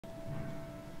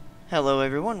Hello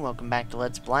everyone, welcome back to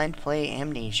Let's Blind Play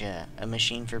Amnesia, a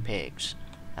machine for pigs.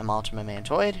 I'm Ultima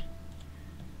Mantoid.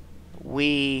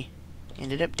 We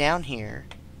ended up down here.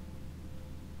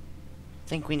 I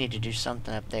think we need to do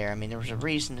something up there. I mean, there was a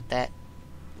reason that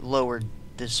lowered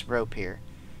this rope here.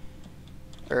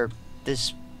 Or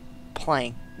this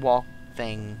plank, walk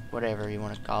thing, whatever you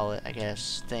want to call it, I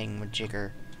guess, thing with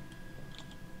jigger.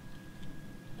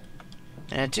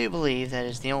 And I do believe that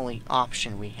is the only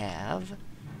option we have.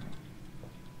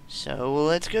 So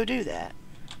let's go do that.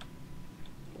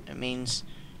 It means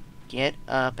get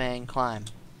up and climb.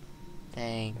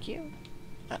 Thank you.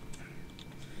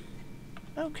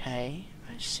 Okay,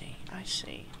 I see.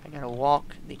 I gotta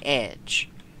walk the edge.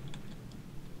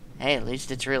 Hey, at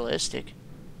least it's realistic.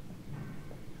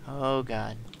 Oh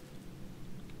god.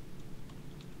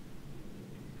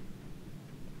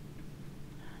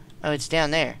 Oh, it's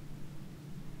down there.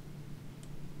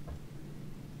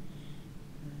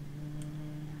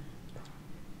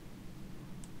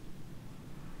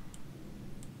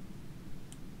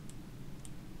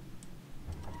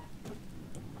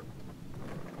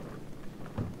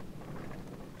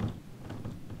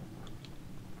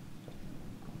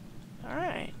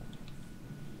 Alright.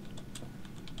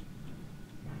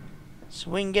 So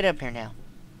we can get up here now.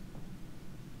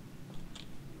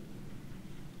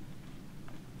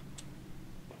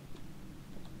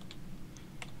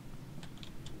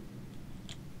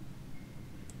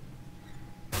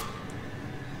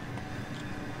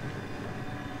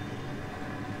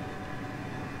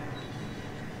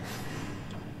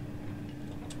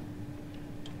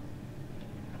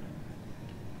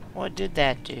 What did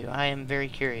that do? I am very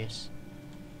curious.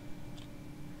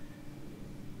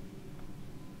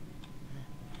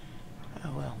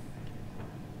 Oh well.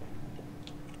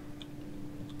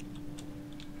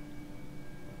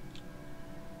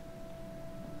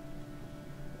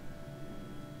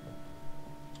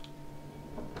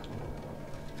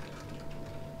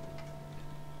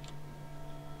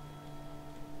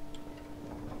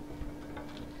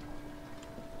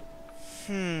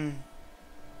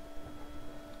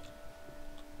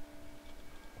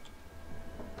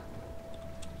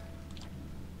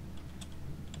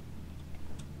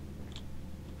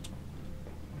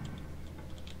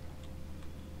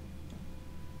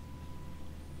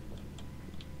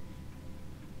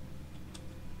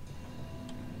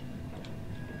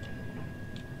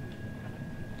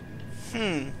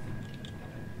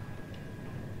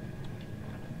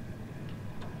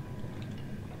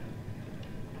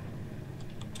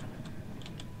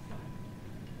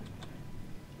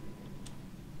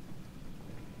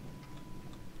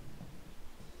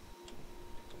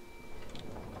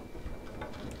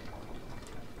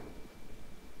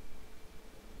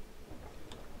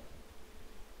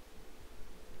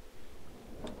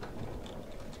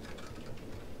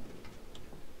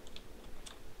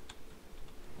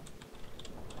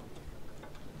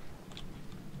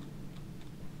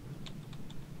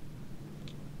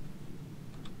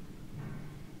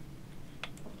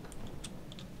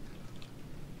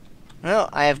 Well,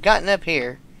 I have gotten up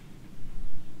here.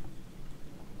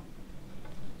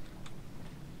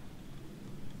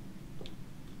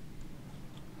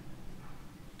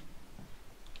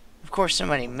 Of course,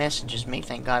 somebody messages me.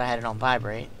 Thank God I had it on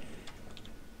vibrate.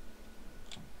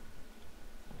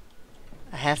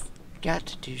 I have got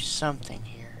to do something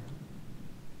here.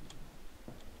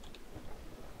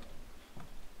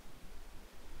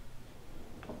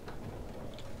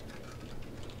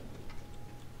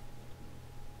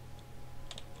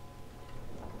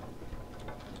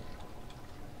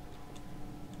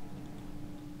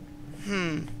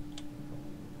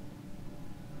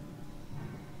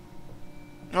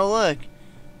 Oh look,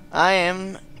 I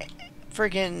am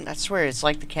freaking, I swear it's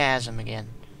like the chasm again.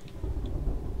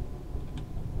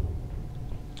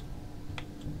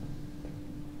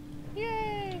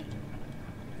 Yay!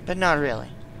 But not really.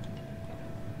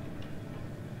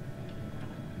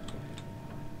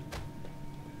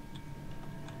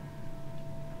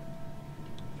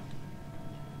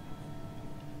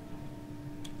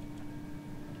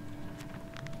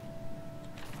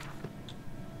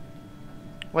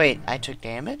 Wait, I took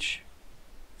damage?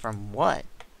 From what?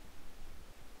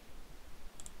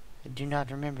 I do not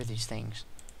remember these things.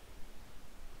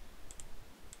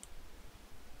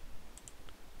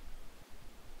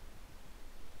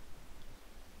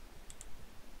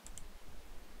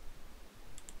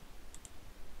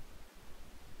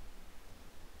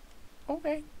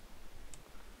 Okay.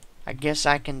 I guess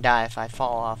I can die if I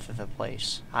fall off of a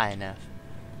place high enough.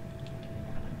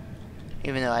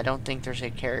 Even though I don't think there's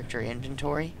a character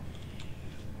inventory.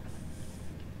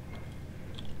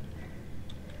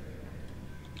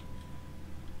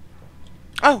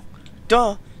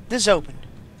 Duh! This opened.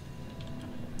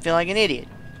 Feel like an idiot.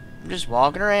 I'm just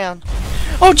walking around.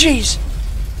 Oh, jeez!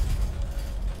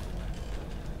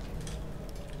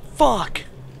 Fuck!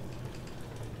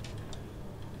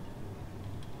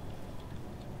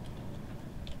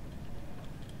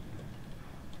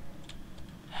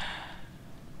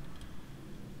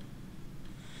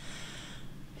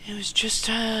 It was just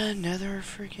another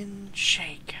freaking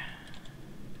shake.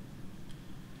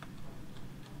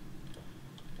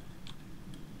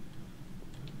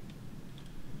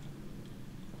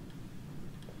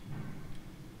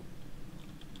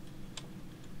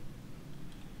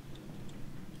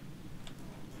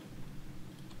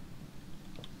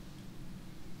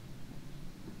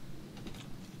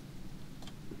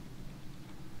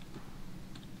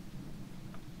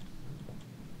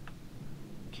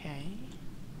 Okay.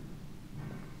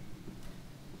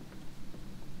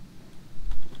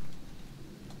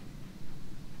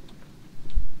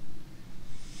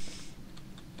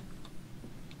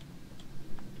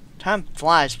 Time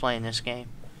flies playing this game.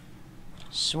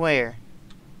 Swear.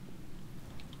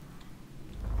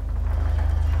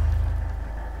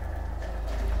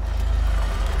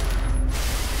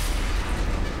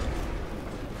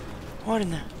 What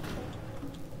in the...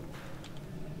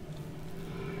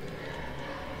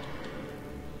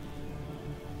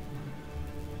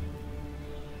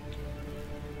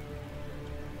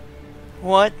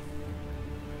 What?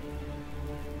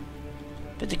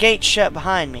 But the gate's shut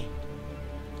behind me.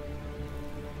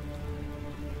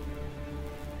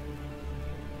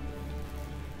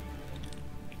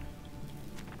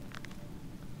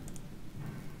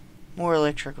 More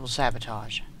electrical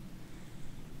sabotage.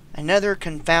 Another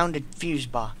confounded fuse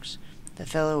box. The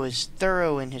fellow is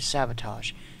thorough in his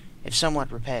sabotage, if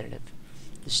somewhat repetitive.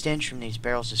 The stench from these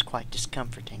barrels is quite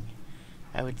discomforting.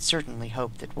 I would certainly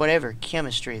hope that whatever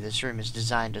chemistry this room is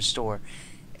designed to store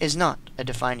is not a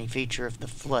defining feature of the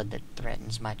flood that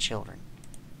threatens my children.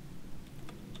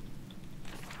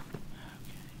 Okay.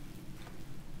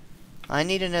 I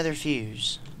need another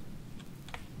fuse.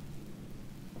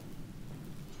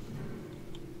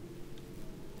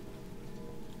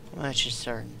 Much is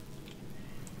certain.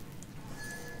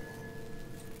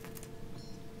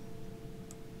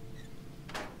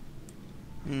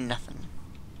 Nothing.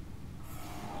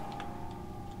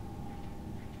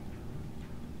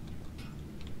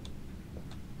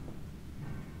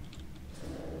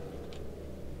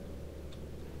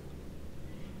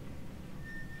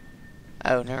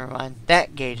 Oh, never mind.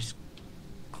 That gate is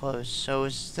closed. So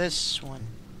is this one.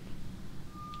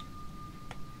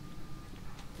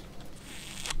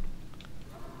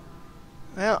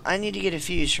 Well, I need to get a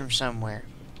fuse from somewhere.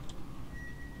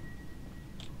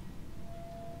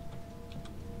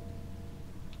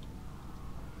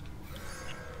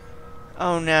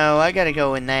 Oh no, I gotta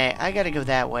go in that. I gotta go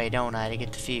that way, don't I, to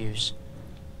get the fuse?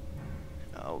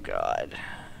 Oh god.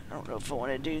 I don't know if I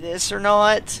want to do this or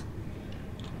not.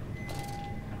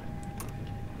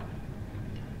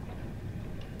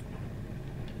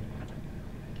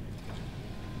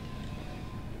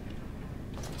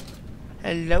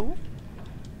 Hello?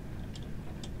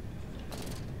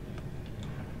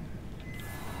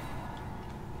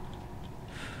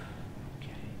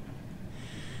 Okay.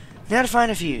 Now to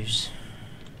find a fuse.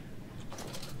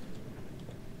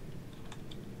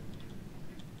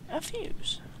 A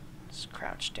fuse. Let's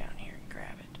crouch down here and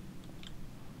grab it.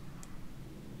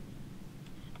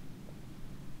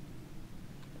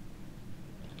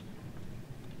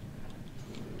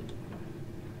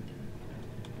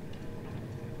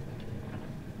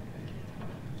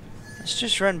 Let's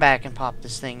just run back and pop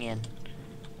this thing in.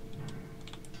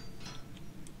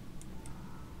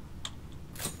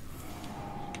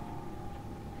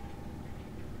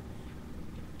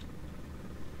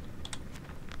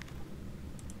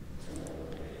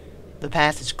 The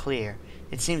path is clear.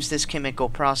 It seems this chemical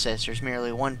processor is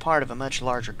merely one part of a much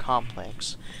larger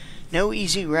complex. No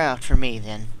easy route for me,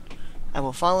 then. I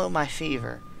will follow my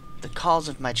fever, the cause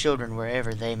of my children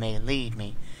wherever they may lead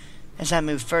me, as I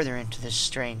move further into this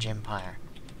strange empire.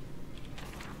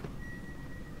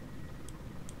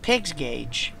 Pig's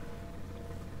gauge.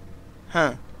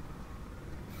 Huh.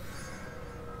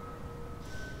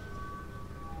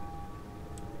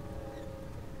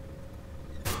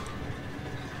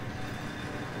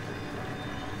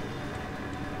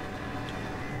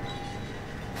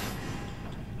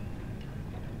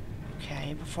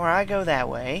 Okay, before I go that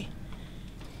way,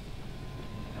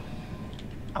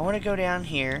 I want to go down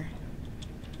here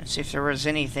and see if there was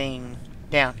anything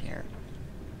down here.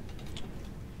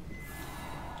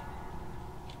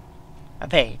 A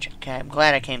page. Okay, I'm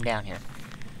glad I came down here.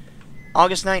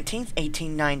 August 19th,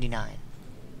 1899.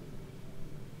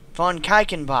 Von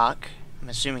Keichenbach. I'm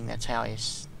assuming that's how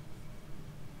he's...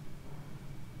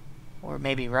 Or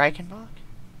maybe Reichenbach?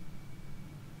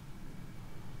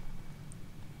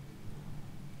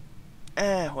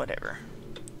 Whatever.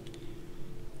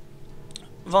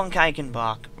 Von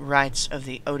Keichenbach writes of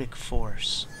the Odic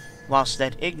force, whilst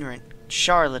that ignorant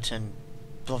charlatan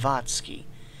Blavatsky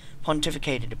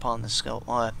pontificated upon the soul.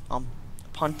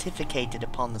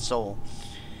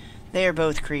 They are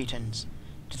both cretins.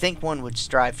 To think one would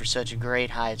strive for such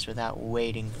great heights without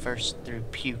wading first through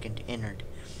puke and innard,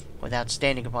 without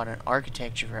standing upon an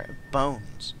architecture of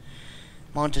bones.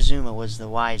 Montezuma was the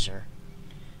wiser.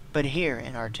 But here,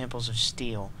 in our temples of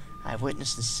steel, I have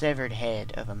witnessed the severed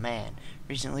head of a man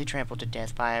recently trampled to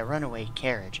death by a runaway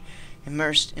carriage,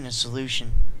 immersed in a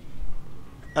solution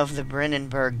of the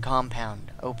Brennenburg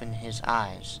compound, open his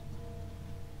eyes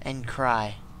and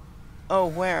cry, "Oh,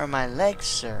 where are my legs,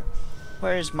 sir?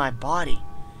 Where is my body?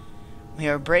 We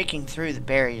are breaking through the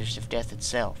barriers of death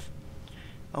itself.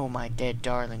 Oh, my dead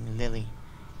darling Lily,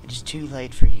 it is too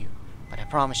late for you, but I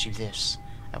promise you this,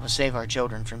 I will save our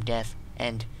children from death,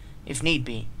 and, if need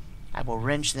be, I will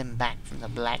wrench them back from the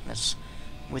blackness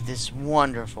with this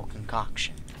wonderful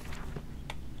concoction."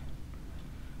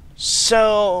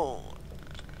 So,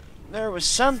 there was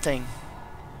something.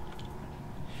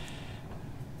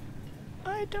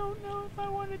 I don't know if I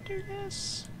want to do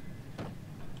this.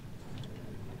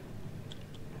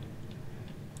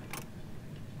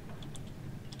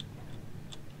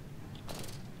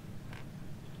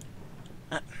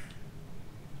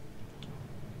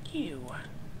 You.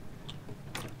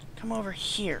 Come over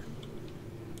here.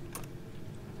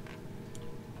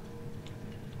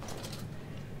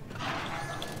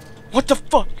 What the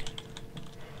fuck?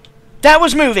 That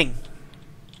was moving!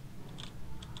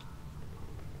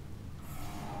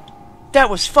 That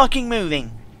was fucking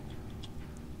moving!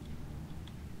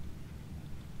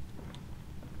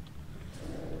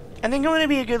 I think I'm gonna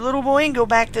be a good little boy and go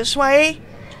back this way.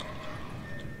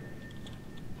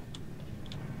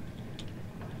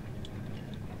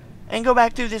 And go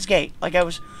back through this gate. Like I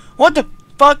was... What the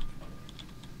fuck?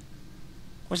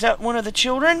 Was that one of the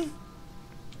children?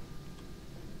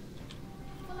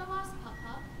 Follow us,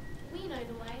 Papa. We know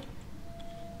the way.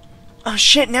 Oh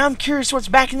shit, now I'm curious what's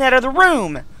back in that other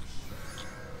room.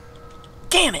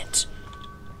 Damn it.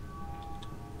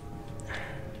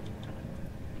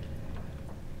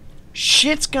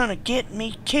 Shit's gonna get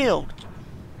me killed.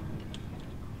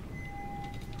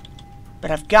 But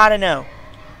I've gotta know.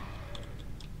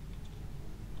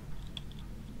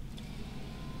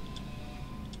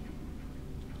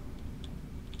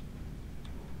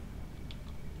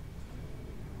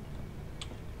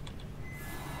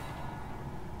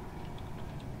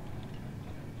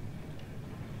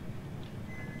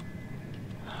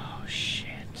 Oh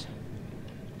shit.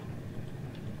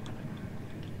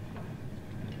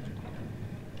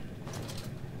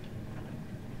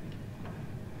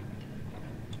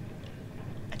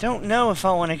 I don't know if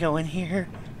I want to go in here.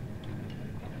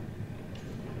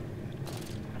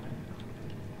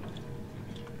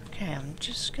 Okay, I'm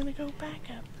just gonna go back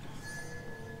up.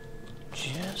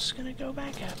 Just gonna go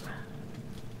back up.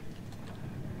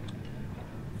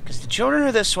 Because the children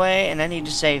are this way, and I need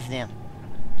to save them.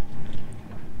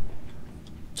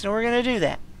 So we're gonna do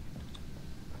that.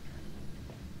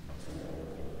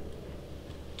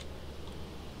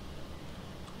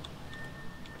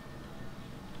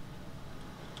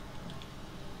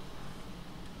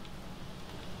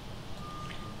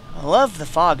 I love the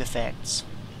fog effects.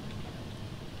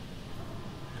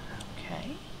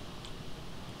 Okay.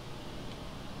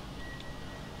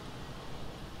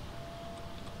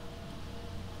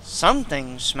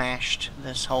 Something smashed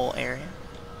this whole area.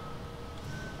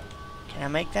 Can I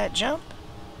make that jump?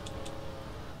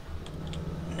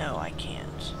 No, I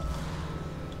can't.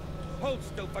 Hold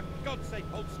still, for God's sake,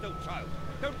 hold still, child.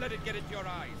 Don't let it get into your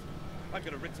eyes. I'm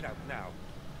gonna rinse it out now.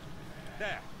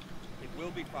 There. It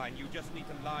will be fine. You just need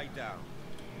to lie down.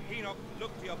 Enoch,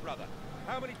 look to your brother.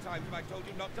 How many times have I told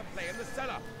you not to play in the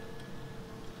cellar?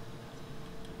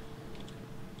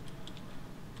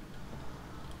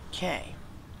 Okay.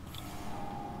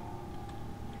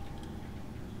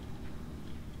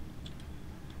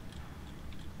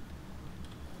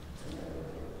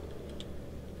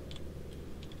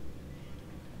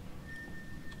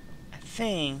 I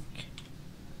think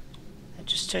that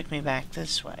just took me back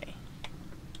this way.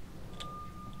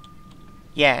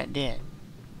 Yeah, it did.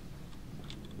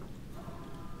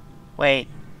 Wait.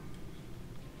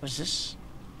 Was this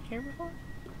here before?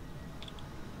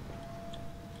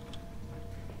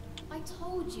 I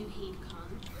told you he'd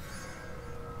come.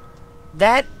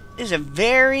 That is a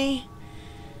very,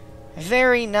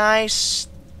 very nice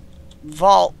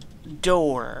vault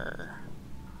door.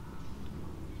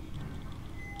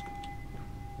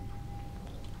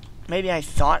 Maybe I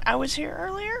thought I was here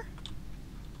earlier?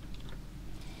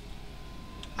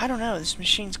 I don't know, this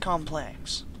machine's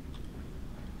complex.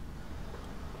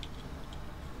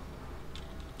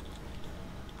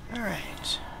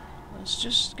 Alright, let's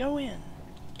just go in.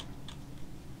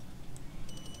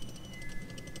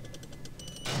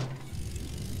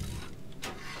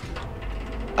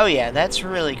 Oh yeah, that's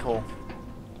really cool.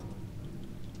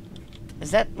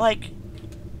 Is that like...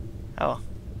 Oh,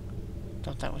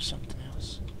 thought that was something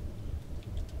else.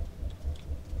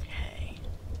 Okay.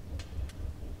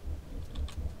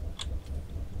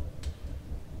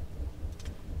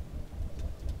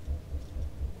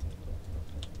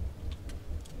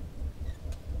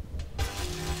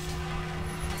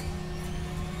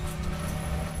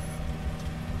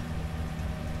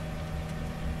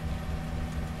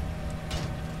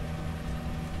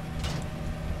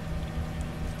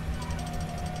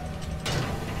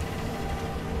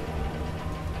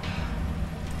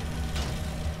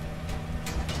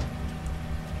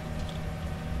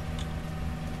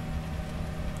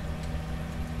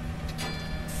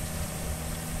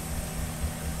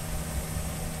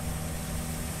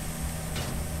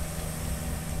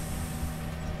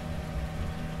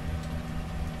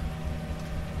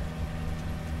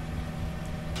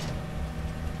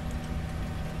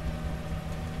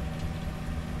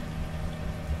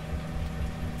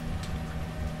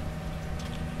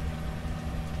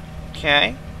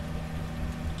 Okay.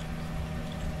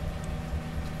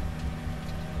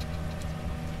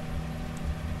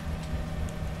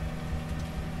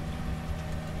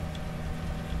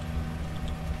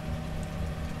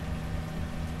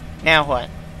 Now what?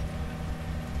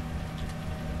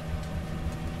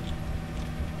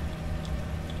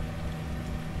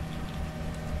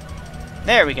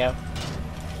 There we go.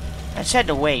 I just had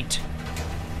to wait.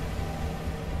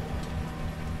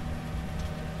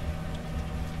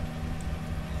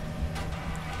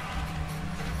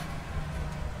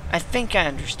 I think I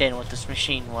understand what this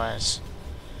machine was.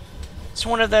 It's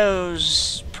one of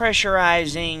those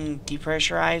pressurizing,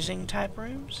 depressurizing type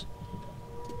rooms.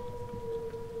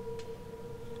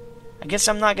 I guess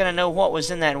I'm not gonna know what was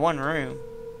in that one room.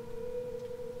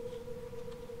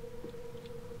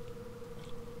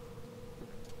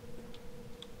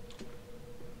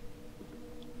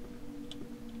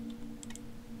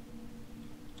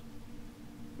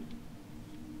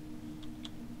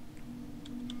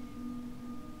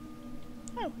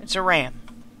 Oh, it's a ram.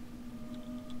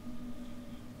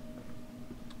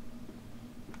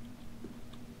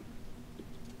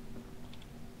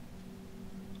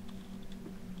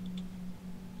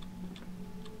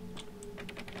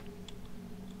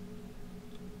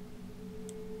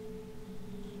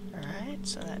 Alright,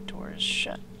 so that door is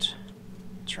shut.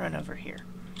 Let's run over here.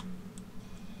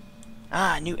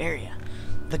 Ah, new area.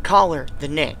 The collar, the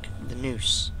neck, the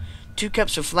noose. 2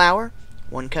 cups of flour,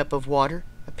 1 cup of water,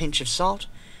 a pinch of salt,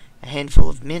 a handful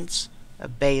of mince, a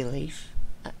bay leaf,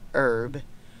 a herb,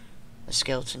 a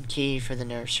skeleton key for the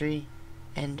nursery,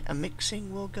 and a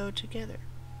mixing will go together.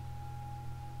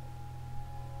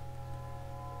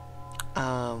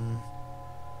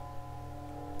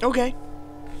 Okay.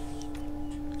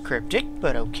 Cryptic,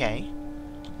 but okay.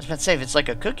 I was about to say, if it's like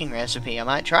a cooking recipe, I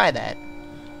might try that.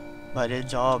 But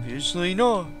it's obviously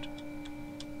not.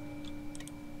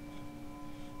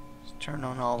 Let's turn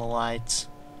on all the lights.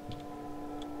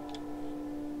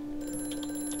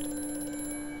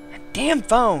 That damn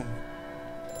phone!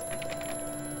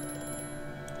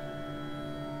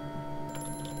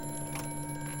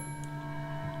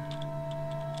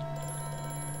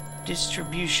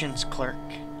 Distributions clerk.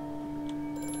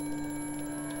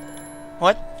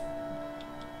 What?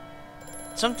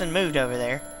 Something moved over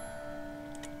there.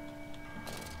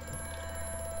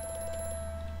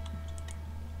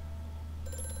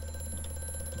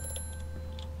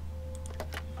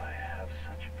 I have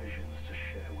such visions to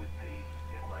share with thee.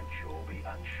 If my jaw be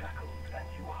unshackled and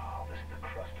you harvest the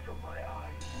crust from my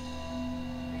eyes,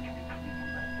 it can be clean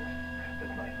madness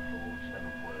that my thoughts and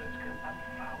words can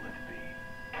unfoul it be.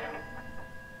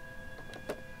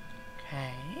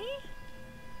 Okay.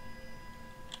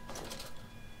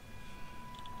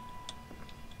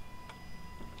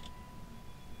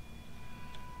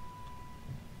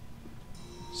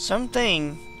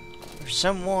 Something or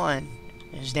someone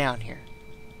is down here.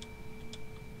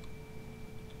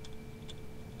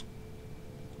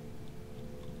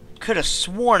 Could have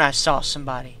sworn I saw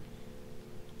somebody.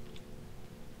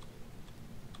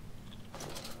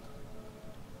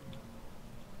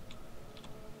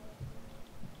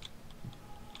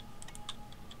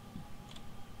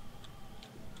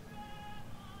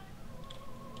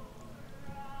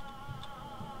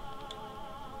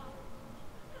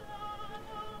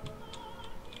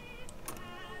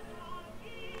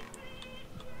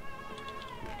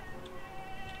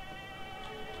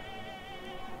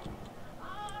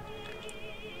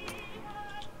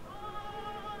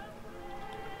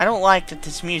 I don't like that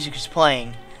this music is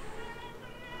playing.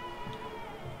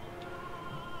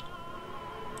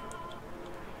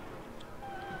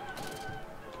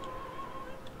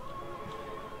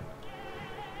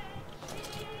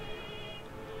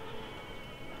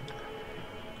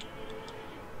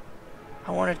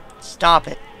 I want to stop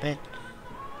it, but...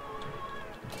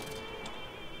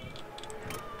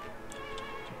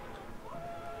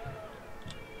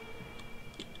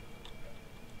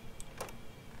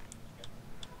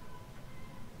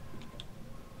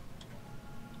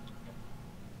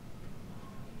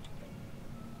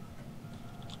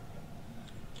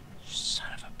 Son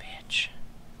of a bitch.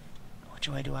 Which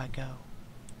way do I go?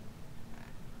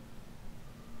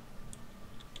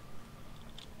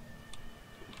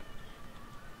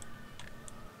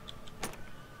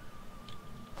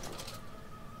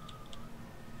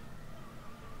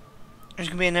 There's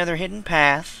gonna be another hidden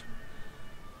path.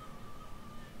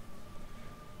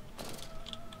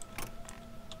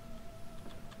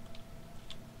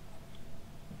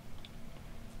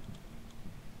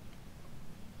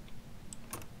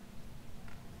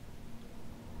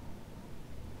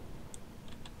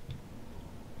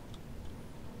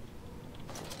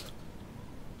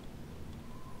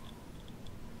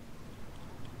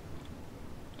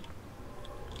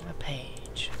 A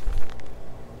page.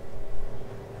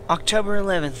 October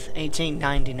 11th,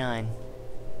 1899.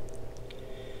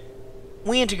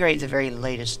 We integrate the very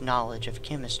latest knowledge of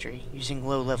chemistry, using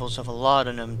low levels of a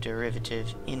laudanum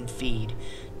derivative in feed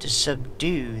to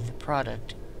subdue the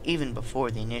product even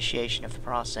before the initiation of the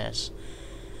process.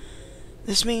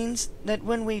 This means that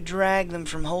when we drag them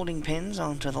from holding pins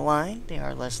onto the line, they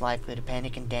are less likely to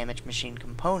panic and damage machine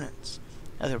components,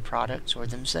 other products, or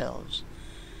themselves.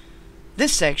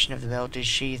 This section of the belt is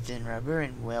sheathed in rubber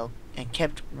and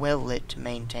kept well lit to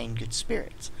maintain good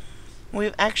spirits. We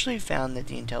have actually found that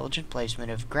the intelligent placement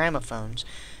of gramophones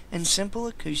and simple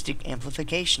acoustic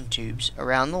amplification tubes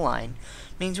around the line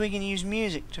means we can use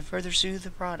music to further soothe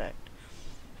the product.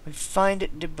 We find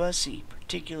Debussy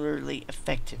particularly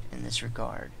effective in this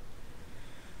regard.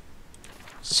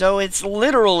 So it's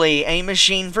literally a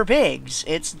machine for pigs.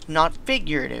 It's not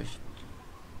figurative.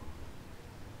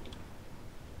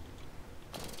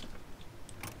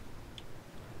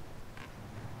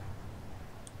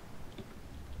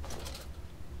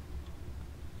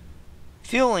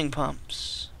 Fueling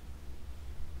pumps.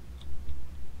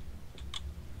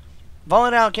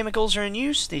 Volatile chemicals are in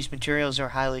use. These materials are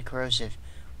highly corrosive.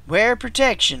 Wear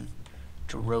protection.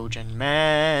 Trojan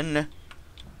man.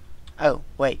 Oh,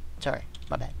 wait. Sorry.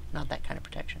 My bad. Not that kind of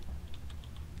protection.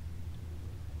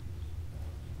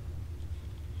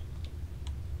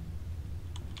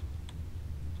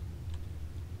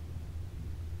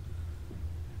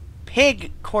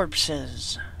 Pig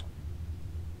corpses.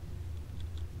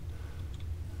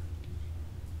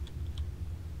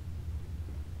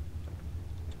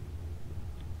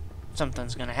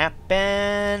 Something's gonna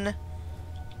happen.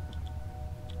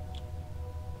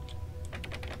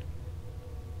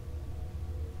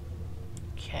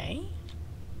 Okay.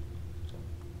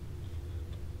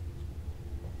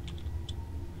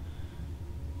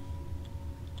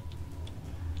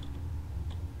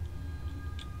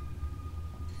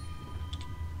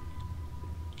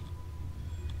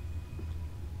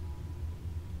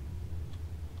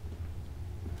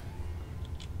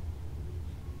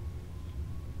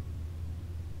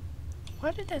 Why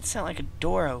did that sound like a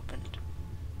door opened?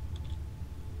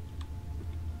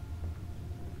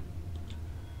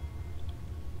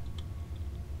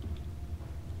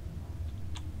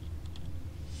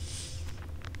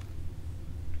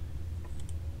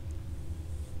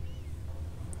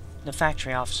 The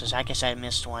factory offices. I guess I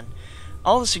missed one.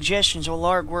 All the suggestions of a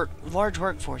large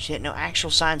workforce, yet no actual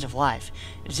signs of life.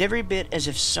 It is every bit as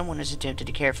if someone has attempted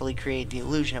to carefully create the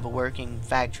illusion of a working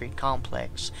factory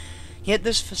complex. Yet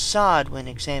this facade, when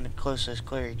examined closely, is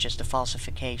clearly just a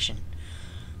falsification.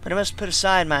 But I must put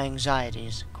aside my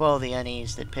anxieties, quell the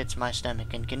unease that pits my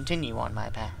stomach, and continue on my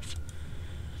path.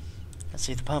 Let's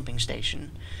see the pumping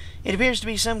station. It appears to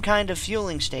be some kind of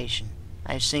fueling station.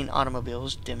 I have seen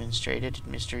automobiles demonstrated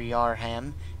at Mr.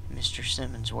 Yarham and Mr.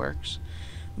 Simmons' works.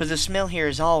 But the smell here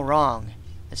is all wrong.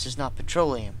 This is not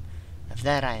petroleum. Of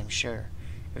that I am sure.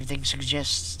 Everything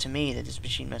suggests to me that this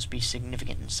machine must be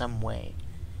significant in some way.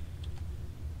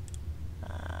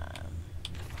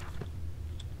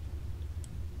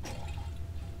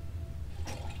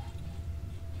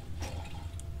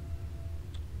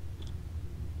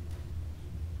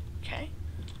 Okay.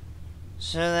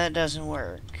 So that doesn't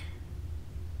work.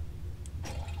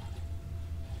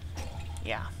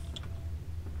 Yeah.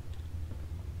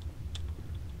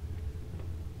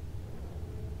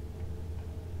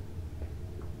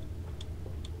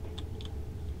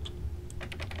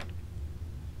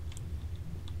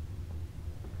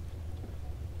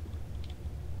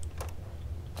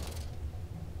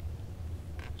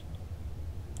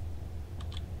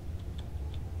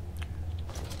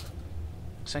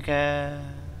 Looks like a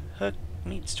hook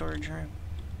meat storage room.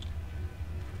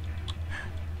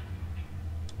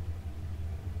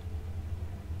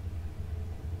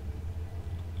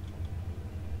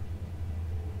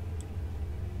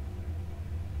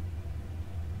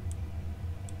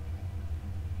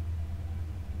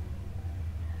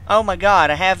 Oh my god,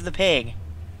 I have the pig.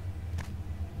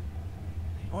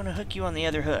 I want to hook you on the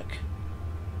other hook.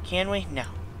 Can we? No.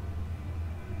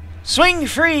 Swing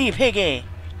free, piggy!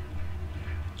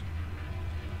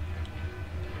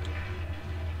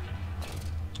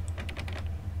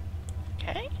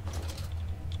 Okay.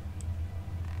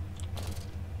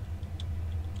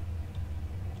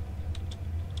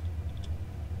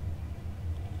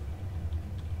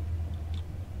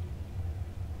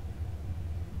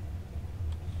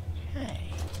 Okay.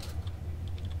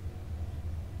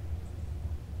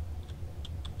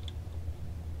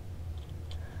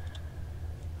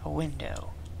 A window.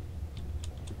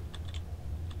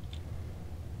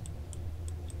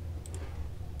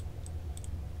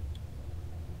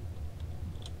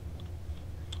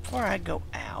 Before I go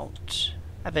out,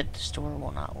 I bet this door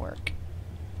will not work.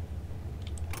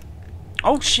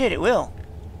 Oh shit, it will.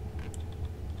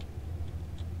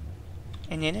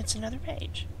 And then it's another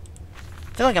page.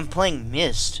 I feel like I'm playing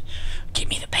Myst. Give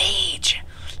me the page.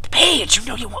 The page! You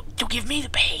know you want to give me the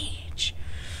page.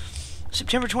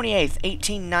 September 28th,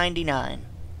 1899.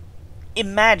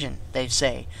 Imagine, they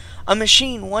say, a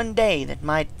machine one day that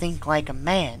might think like a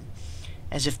man,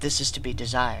 as if this is to be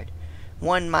desired.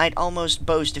 One might almost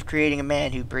boast of creating a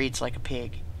man who breeds like a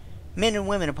pig. Men and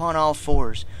women upon all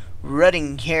fours,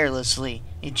 rutting carelessly,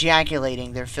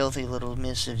 ejaculating their filthy little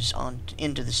missives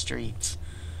into the streets.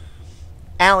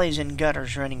 Alleys and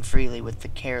gutters running freely with the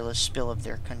careless spill of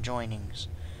their conjoinings.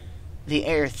 The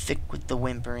air thick with the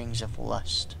whimperings of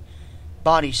lust.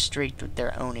 Bodies streaked with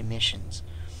their own emissions.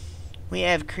 We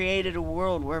have created a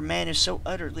world where man is so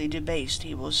utterly debased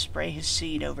he will spray his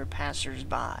seed over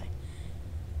passers-by.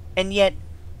 And yet,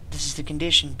 this is the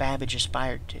condition Babbage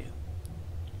aspired to.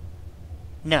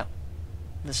 No,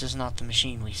 this is not the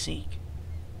machine we seek.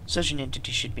 Such an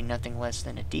entity should be nothing less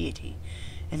than a deity,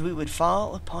 and we would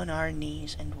fall upon our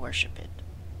knees and worship it.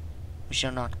 We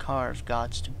shall not carve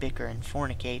gods to bicker and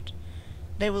fornicate.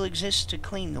 They will exist to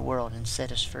clean the world and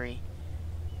set us free.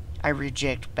 I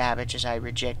reject Babbage as I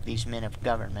reject these men of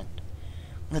government.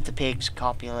 Let the pigs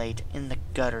copulate in the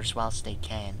gutters whilst they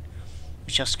can.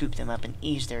 We shall scoop them up and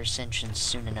ease their ascensions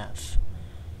soon enough.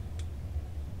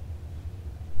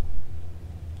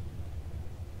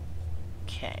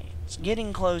 Okay, it's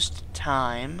getting close to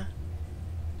time.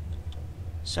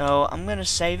 So I'm going to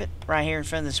save it right here in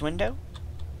front of this window.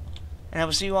 And I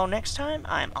will see you all next time.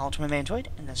 I'm Ultimate Mantoid,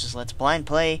 and this is Let's Blind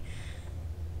Play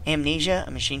Amnesia,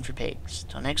 a Machine for Pigs.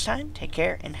 Till next time, take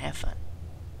care and have fun.